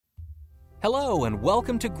Hello and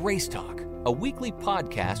welcome to Grace Talk, a weekly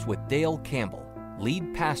podcast with Dale Campbell,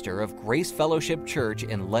 lead pastor of Grace Fellowship Church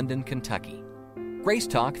in London, Kentucky. Grace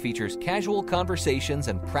Talk features casual conversations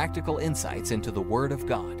and practical insights into the Word of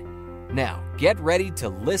God. Now, get ready to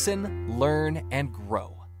listen, learn, and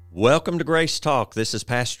grow. Welcome to Grace Talk. This is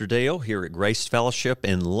Pastor Dale here at Grace Fellowship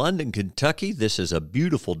in London, Kentucky. This is a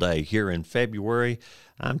beautiful day here in February.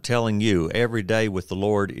 I'm telling you, every day with the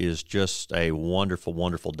Lord is just a wonderful,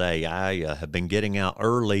 wonderful day. I have been getting out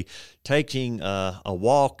early, taking a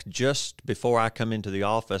walk just before I come into the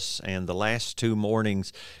office, and the last two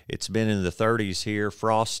mornings, it's been in the 30s here,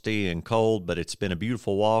 frosty and cold, but it's been a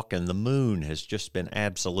beautiful walk, and the moon has just been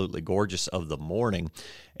absolutely gorgeous of the morning.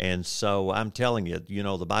 And so I'm telling you,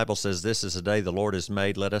 the Bible says this is a day the Lord has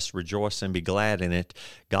made. Let us rejoice and be glad in it.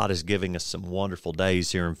 God is giving us some wonderful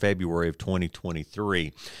days here in February of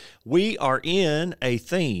 2023. We are in a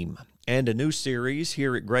theme and a new series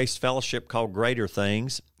here at Grace Fellowship called Greater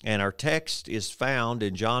Things, and our text is found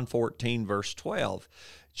in John 14, verse 12.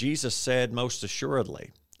 Jesus said, "Most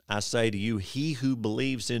assuredly, I say to you, he who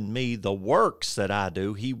believes in me, the works that I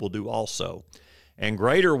do, he will do also. And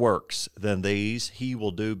greater works than these he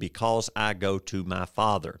will do because I go to my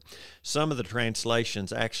Father." Some of the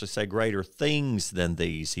translations actually say greater things than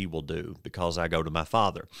these he will do because I go to my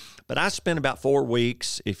Father. But I spent about 4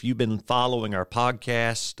 weeks, if you've been following our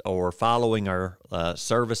podcast or following our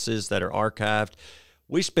services that are archived,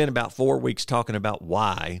 we spent about 4 weeks talking about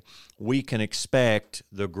why we can expect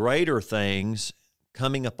the greater things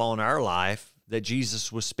coming upon our life that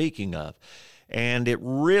Jesus was speaking of. And it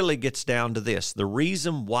really gets down to this. The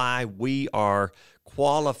reason why we are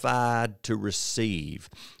qualified to receive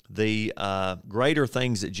the greater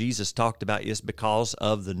things that Jesus talked about is because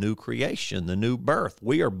of the new creation, the new birth.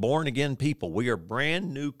 We are born again people. We are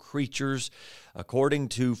brand new creatures. According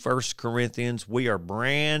to 1 Corinthians, we are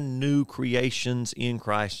brand new creations in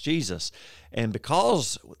Christ Jesus. And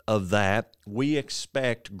because of that, we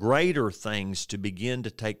expect greater things to begin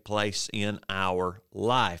to take place in our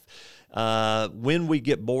life. When we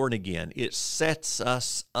get born again, it sets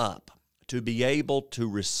us up to be able to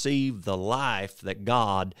receive the life that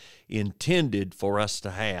God intended for us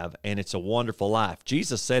to have, and it's a wonderful life.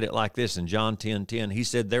 Jesus said it like this in John 10:10. He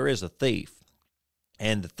said, "There is a thief,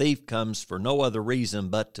 and the thief comes for no other reason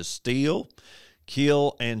but to steal,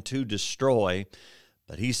 kill, and to destroy.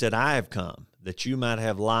 But he said, I have come that you might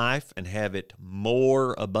have life and have it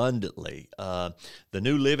more abundantly." The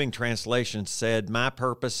New Living Translation said, "My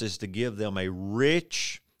purpose is to give them a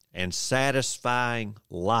rich and satisfying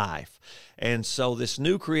life." And so this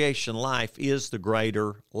new creation life is the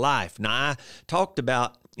greater life. Now, I talked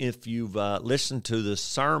about, if you've listened to the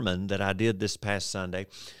sermon that I did this past Sunday,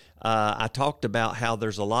 I talked about how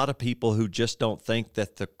there's a lot of people who just don't think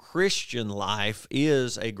that the Christian life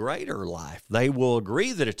is a greater life. They will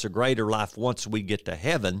agree that it's a greater life once we get to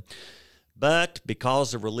heaven, but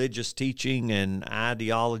because of religious teaching and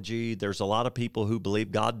ideology, there's a lot of people who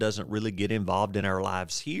believe God doesn't really get involved in our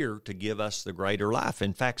lives here to give us the greater life.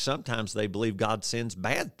 In fact, sometimes they believe God sends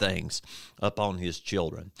bad things upon his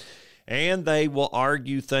children. And they will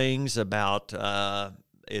argue things about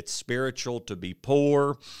it's spiritual to be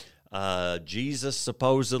poor. Jesus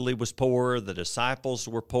supposedly was poor. The disciples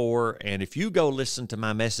were poor. And if you go listen to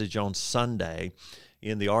my message on Sunday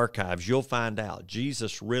in the archives, you'll find out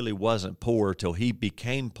Jesus really wasn't poor till he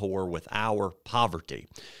became poor with our poverty.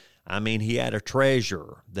 I mean, he had a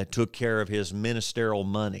treasurer that took care of his ministerial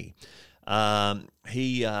money.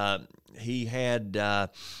 He had,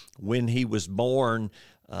 when he was born,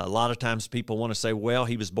 a lot of times people want to say, well,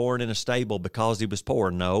 he was born in a stable because he was poor.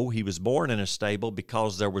 No, he was born in a stable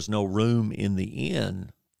because there was no room in the inn.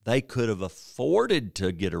 They could have afforded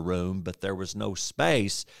to get a room, but there was no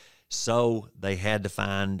space, so they had to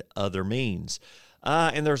find other means.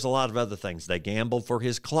 And there's a lot of other things. They gambled for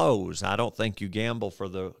his clothes. I don't think you gamble for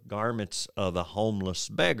the garments of a homeless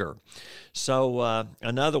beggar. So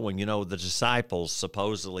another one, the disciples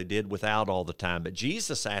supposedly did without all the time. But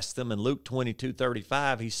Jesus asked them in Luke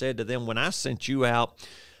 22:35, he said to them, "When I sent you out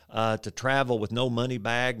to travel with no money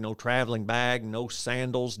bag, no traveling bag, no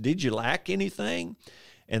sandals, did you lack anything?"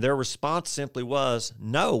 And their response simply was,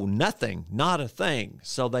 "No, nothing, not a thing."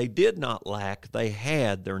 So they did not lack. They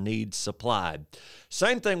had their needs supplied.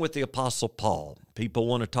 Same thing with the Apostle Paul. People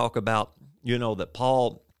want to talk about, that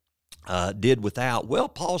Paul did without. Well,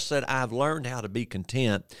 Paul said, "I've learned how to be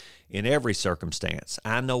content in every circumstance.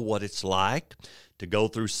 I know what it's like to go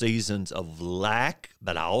through seasons of lack,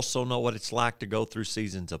 but I also know what it's like to go through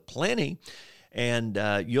seasons of plenty." And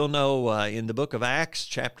you'll know in the book of Acts,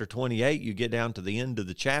 chapter 28, you get down to the end of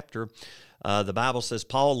the chapter, the Bible says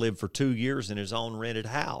Paul lived for 2 years in his own rented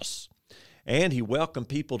house. And he welcomed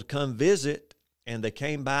people to come visit, and they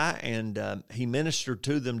came by, and he ministered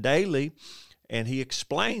to them daily, and he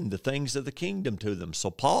explained the things of the kingdom to them. So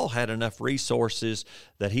Paul had enough resources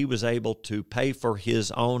that he was able to pay for his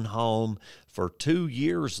own home for 2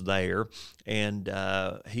 years there, and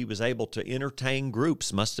he was able to entertain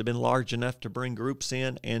groups. Must have been large enough to bring groups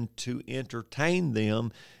in and to entertain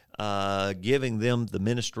them, giving them the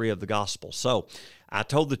ministry of the gospel. So I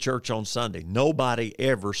told the church on Sunday, nobody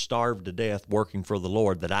ever starved to death working for the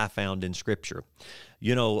Lord that I found in Scripture.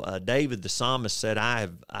 You know, David the psalmist said,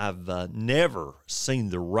 I've never seen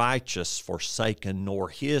the righteous forsaken, nor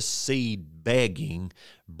his seed begging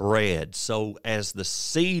bread. So as the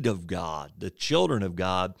seed of God, the children of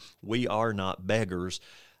God, we are not beggars.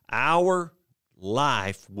 Our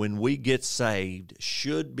life, when we get saved,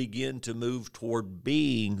 should begin to move toward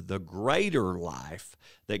being the greater life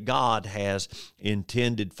that God has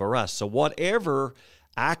intended for us. So whatever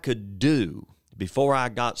I could do before I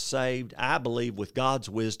got saved, I believe with God's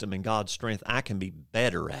wisdom and God's strength, I can be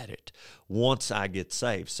better at it once I get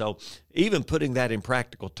saved. So even putting that in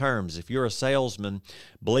practical terms, if you're a salesman,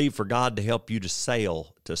 believe for God to help you to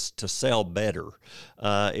sell better.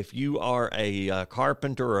 If you are a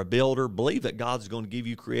carpenter or a builder, believe that God's going to give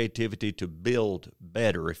you creativity to build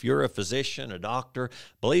better. If you're a physician, a doctor,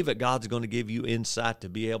 believe that God's going to give you insight to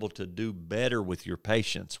be able to do better with your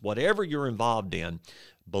patients. Whatever you're involved in,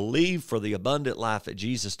 believe for the abundant life that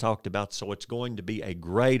Jesus talked about, so it's going to be a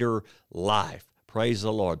greater life. Praise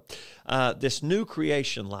the Lord. This new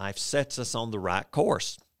creation life sets us on the right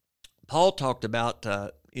course. Paul talked about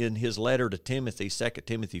in his letter to Timothy, 2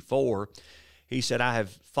 Timothy 4, he said, I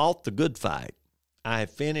have fought the good fight. I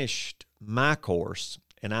have finished my course,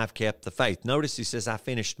 and I've kept the faith. Notice he says, I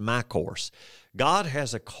finished my course. God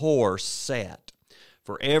has a course set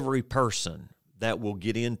for every person that will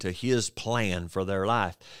get into his plan for their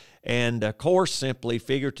life. And a course simply,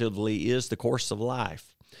 figuratively, is the course of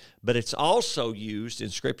life. But it's also used in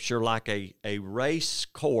Scripture like a race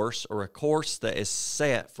course, or a course that is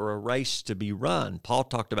set for a race to be run. Paul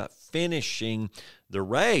talked about finishing the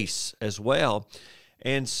race as well.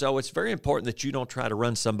 And so it's very important that you don't try to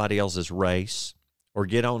run somebody else's race or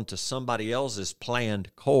get on to somebody else's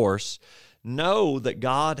planned course. Know that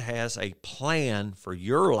God has a plan for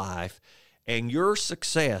your life, and your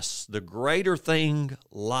success, the greater thing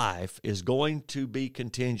life, is going to be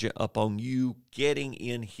contingent upon you getting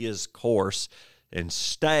in his course and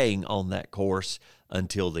staying on that course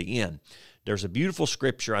until the end. There's a beautiful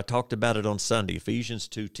scripture, I talked about it on Sunday, Ephesians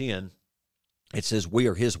 2:10. It says, we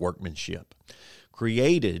are his workmanship,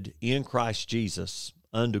 created in Christ Jesus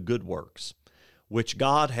unto good works, which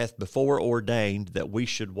God hath before ordained that we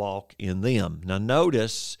should walk in them. Now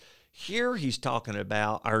notice, here he's talking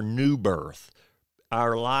about our new birth,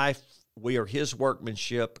 our life. We are his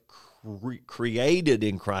workmanship, created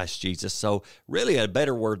in Christ Jesus. So really a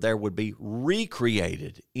better word there would be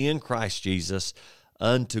recreated in Christ Jesus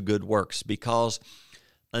unto good works. Because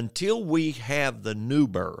until we have the new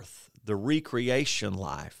birth, the recreation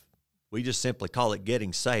life, we just simply call it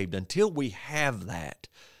getting saved. Until we have that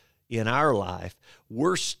in our life,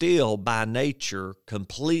 we're still by nature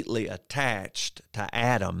completely attached to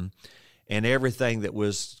Adam and everything that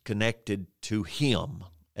was connected to him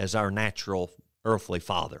as our natural earthly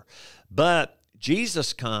father. But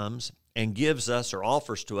Jesus comes and gives us, or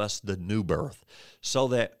offers to us, the new birth so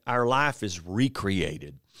that our life is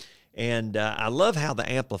recreated. And I love how the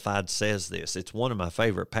Amplified says this. It's one of my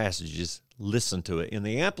favorite passages. Listen to it. In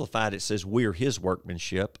the Amplified, it says, we are his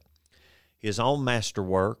workmanship, his own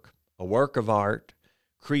masterwork, a work of art,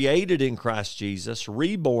 created in Christ Jesus,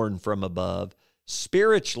 reborn from above,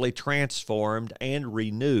 spiritually transformed and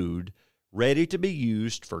renewed, ready to be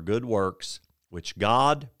used for good works, which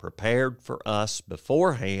God prepared for us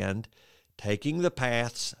beforehand, taking the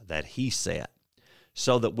paths that he set,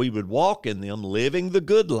 so that we would walk in them, living the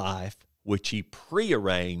good life which he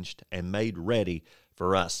prearranged and made ready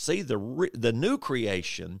for us. See, the new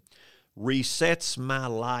creation resets my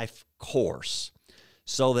life course,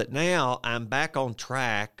 so that now I'm back on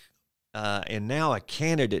track, and now a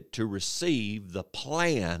candidate to receive the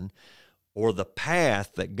plan or the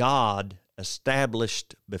path that God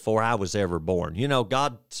established before I was ever born. You know,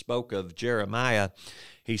 God spoke of Jeremiah.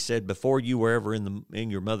 He said, before you were ever in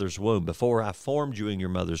your mother's womb, before I formed you in your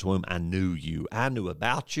mother's womb, I knew you. I knew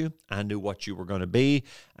about you. I knew what you were going to be.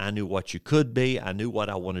 I knew what you could be. I knew what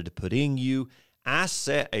I wanted to put in you. I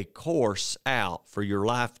set a course out for your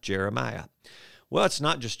life, Jeremiah. Well, it's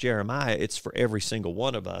not just Jeremiah, it's for every single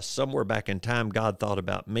one of us. Somewhere back in time, God thought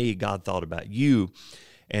about me, God thought about you,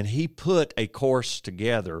 and he put a course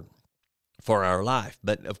together for our life.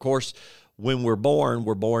 But of course, When we're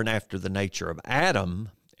born after the nature of Adam,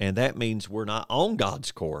 and that means we're not on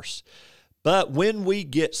God's course. But when we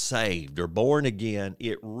get saved or born again,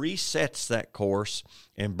 it resets that course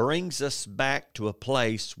and brings us back to a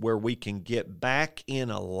place where we can get back in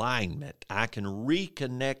alignment. I can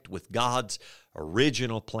reconnect with God's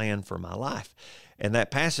original plan for my life. And that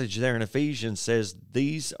passage there in Ephesians says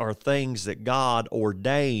these are things that God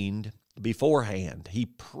ordained beforehand. He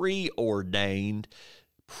preordained,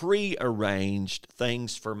 prearranged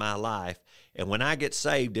things for my life. And when I get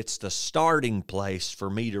saved, it's the starting place for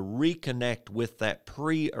me to reconnect with that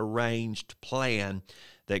prearranged plan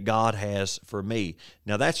that God has for me.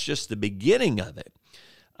 Now, that's just the beginning of it,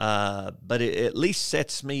 but it at least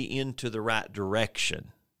sets me into the right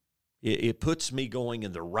direction. It puts me going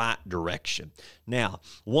in the right direction. Now,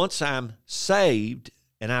 once I'm saved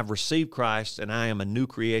and I've received Christ and I am a new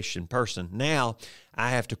creation person, now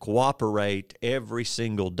I have to cooperate every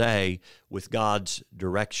single day with God's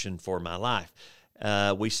direction for my life.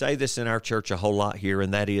 We say this in our church a whole lot here,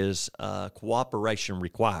 and that is cooperation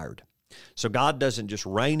required. So God doesn't just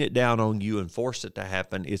rain it down on you and force it to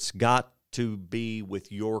happen. It's got to be with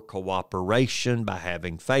your cooperation by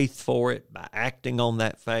having faith for it, by acting on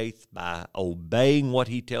that faith, by obeying what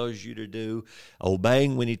He tells you to do,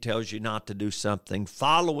 obeying when He tells you not to do something,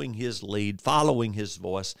 following His lead, following His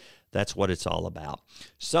voice. That's what it's all about.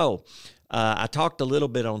 So I talked a little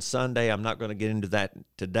bit on Sunday. I'm not going to get into that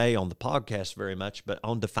today on the podcast very much, but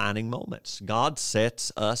on defining moments. God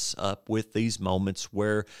sets us up with these moments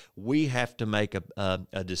where we have to make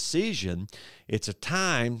a decision. It's a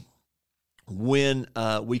time when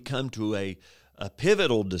we come to a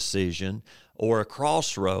pivotal decision or a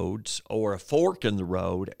crossroads or a fork in the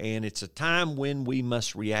road, and it's a time when we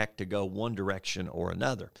must react to go one direction or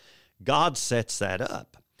another. God sets that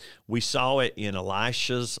up. We saw it in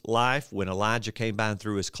Elisha's life when Elijah came by and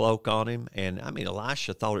threw his cloak on him. And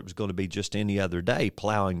Elisha thought it was going to be just any other day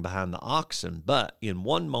plowing behind the oxen. But in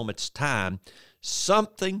one moment's time,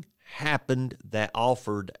 something happened that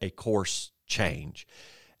offered a course change.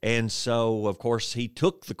 And so, of course, he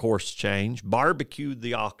took the course change, barbecued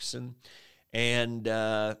the oxen, and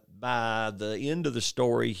by the end of the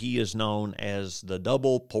story, he is known as the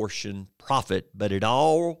double portion prophet. But it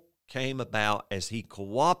all came about as he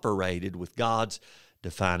cooperated with God's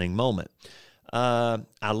defining moment.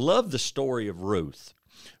 I love the story of Ruth.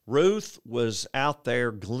 Ruth was out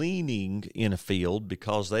there gleaning in a field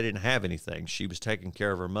because they didn't have anything. She was taking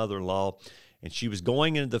care of her mother-in-law, and she was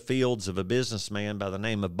going into the fields of a businessman by the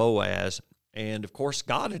name of Boaz. And, of course,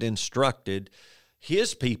 God had instructed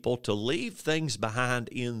His people to leave things behind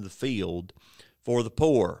in the field for the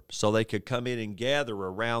poor so they could come in and gather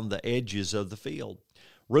around the edges of the field.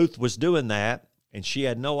 Ruth was doing that, and she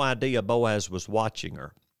had no idea Boaz was watching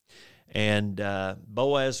her. And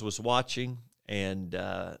Boaz was watching, and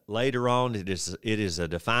later on, it is a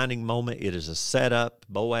defining moment. It is a setup.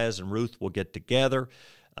 Boaz and Ruth will get together.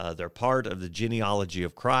 They're part of the genealogy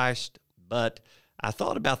of Christ. But I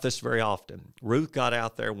thought about this very often. Ruth went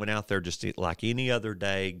out there just like any other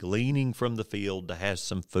day, gleaning from the field to have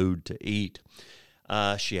some food to eat.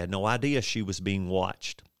 She had no idea she was being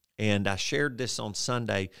watched. And I shared this on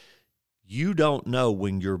Sunday. You don't know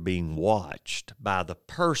when you're being watched by the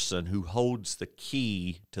person who holds the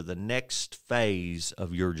key to the next phase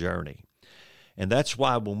of your journey. And that's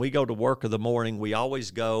why when we go to work in the morning, we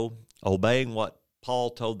always go obeying what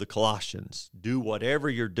Paul told the Colossians. Do whatever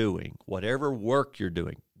you're doing, whatever work you're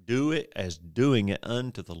doing, do it as doing it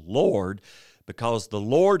unto the Lord, because the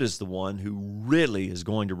Lord is the one who really is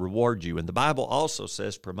going to reward you. And the Bible also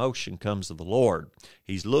says promotion comes to the Lord.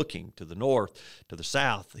 He's looking to the north, to the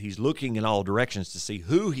south. He's looking in all directions to see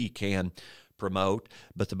who He can promote.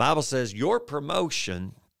 But the Bible says your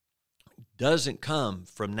promotion doesn't come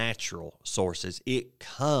from natural sources. It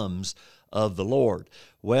comes of the Lord.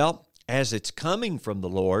 Well, as it's coming from the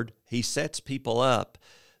Lord, He sets people up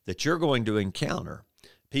that you're going to encounter.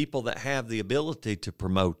 People that have the ability to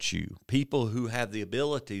promote you, people who have the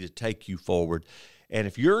ability to take you forward. And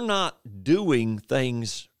if you're not doing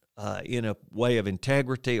things in a way of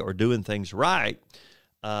integrity or doing things right,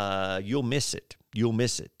 you'll miss it. You'll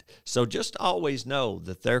miss it. So just always know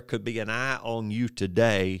that there could be an eye on you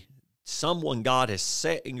today, someone God has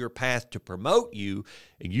set in your path to promote you,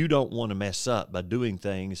 and you don't want to mess up by doing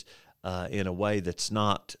things in a way that's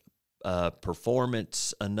not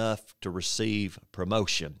performance enough to receive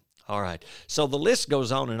promotion. All right. So the list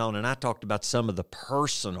goes on, and I talked about some of the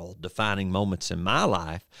personal defining moments in my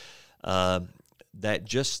life that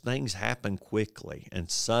just things happen quickly and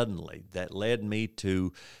suddenly that led me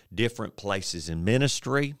to different places in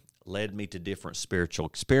ministry, led me to different spiritual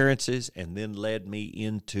experiences, and then led me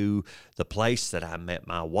into the place that I met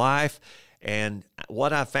my wife. And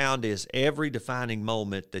what I found is every defining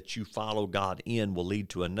moment that you follow God in will lead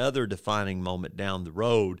to another defining moment down the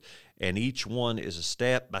road, and each one is a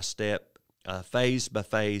step-by-step,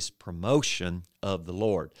 phase-by-phase promotion of the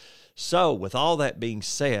Lord. So with all that being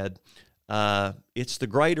said, it's the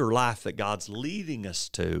greater life that God's leading us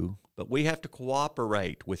to, but we have to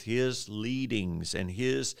cooperate with His leadings and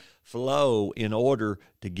His flow in order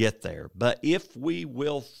to get there. But if we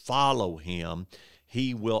will follow Him,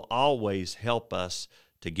 He will always help us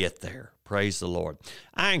to get there. Praise the Lord.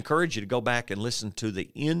 I encourage you to go back and listen to the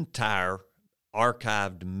entire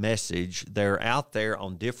archived message. They're out there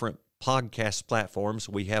on different podcast platforms.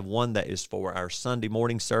 We have one that is for our Sunday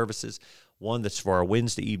morning services, one that's for our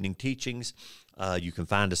Wednesday evening teachings. You can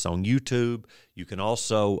find us on YouTube. You can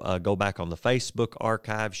also go back on the Facebook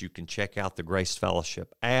archives. You can check out the Grace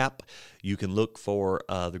Fellowship app. You can look for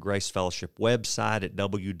the Grace Fellowship website at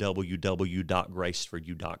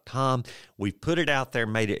www.graceforyou.com. We've put it out there,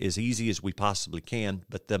 made it as easy as we possibly can,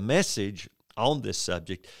 but the message on this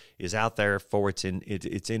subject is out there for it's in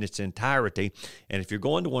its entirety. And if you're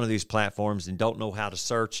going to one of these platforms and don't know how to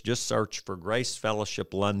search, just search for Grace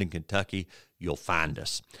Fellowship London, Kentucky. You'll find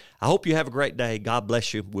us. I hope you have a great day. God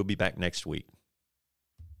bless you. We'll be back next week.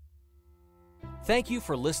 Thank you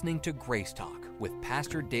for listening to Grace Talk with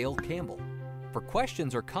Pastor Dale Campbell. For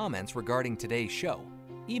questions or comments regarding today's show,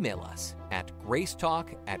 email us at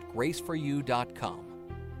gracetalk@graceforyou.com.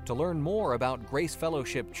 To learn more about Grace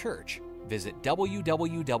Fellowship Church, visit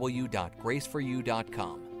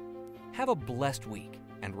www.graceforyou.com. Have a blessed week,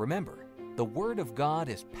 and remember, the Word of God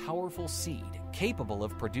is powerful seed capable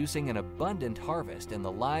of producing an abundant harvest in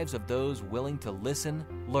the lives of those willing to listen,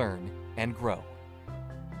 learn, and grow.